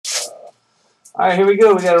All right, here we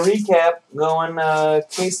go. We got a recap going.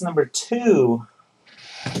 Case number 2.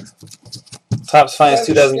 Topps Finest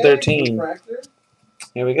 2013.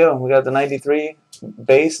 Here we go. We got the 93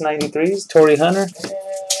 base 93s. Torrey Hunter,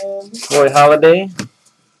 Roy Halladay,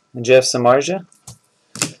 and Jeff Samardzija.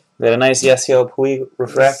 We got a nice Yasiel Puig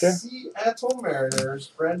refractor. Seattle Mariners,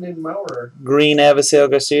 Brandon Maurer. Green Avisail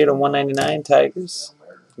Garcia to 199, Tigers.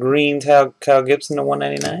 Green Kyle Gibson to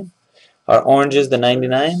 199. Our oranges, the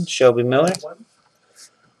 99, Shelby Miller.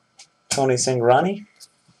 Tony Cingrani.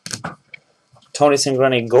 Tony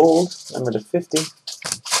Cingrani gold, number to 50.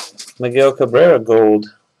 Miguel Cabrera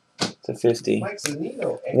gold to 50.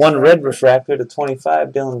 One red refractor to 25,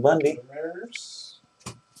 Dylan Bundy.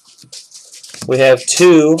 We have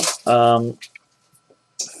 2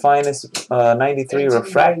 Finest 93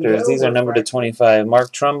 refractors. These are numbered to 25.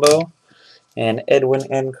 Mark Trumbo and Edwin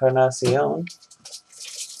Encarnacion.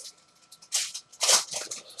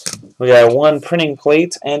 We got 1 printing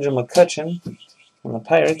plate, Andrew McCutchen from the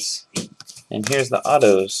Pirates. And here's the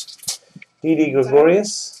autos. Didi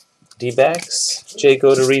Gregorius, D-backs. Jake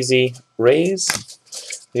Odorizzi, Rays.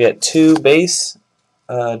 We got 2 base,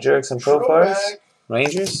 Jurickson Profars,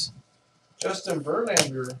 Rangers. Justin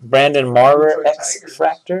Verlander. Brandon Marver,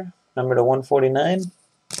 X-Fractor, number to 149.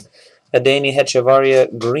 Adeiny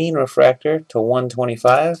Hechavarria, green refractor to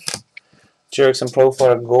 125. Jurickson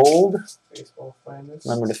Profar, gold,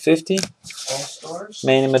 number to 50.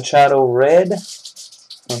 Manny Machado, red,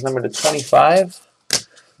 number to 25.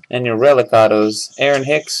 And your relic autos, Aaron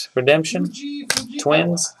Hicks, redemption,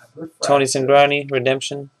 Twins. Tony Cingrani,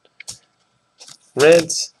 redemption,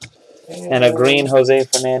 Reds. And a green Jose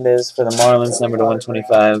Fernandez for the Marlins, number to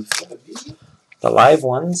 125. The live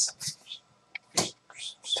ones,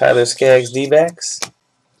 Tyler Skaggs, D-backs.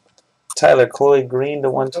 Tyler Cloyd, green to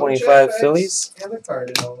 125, Phillies. And the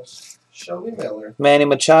Cardinals, Shelby Miller. Manny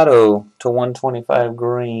Machado to 125,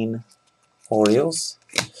 green, Orioles.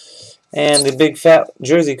 And the big fat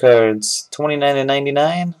jersey cards,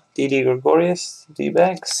 29/99, Didi Gregorius,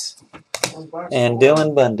 D-backs. And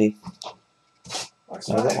Dylan Bundy.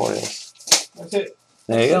 The Orioles. That's it.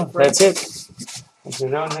 There you go. That's it. Thanks for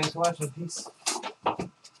joining. Thanks for watching. Peace.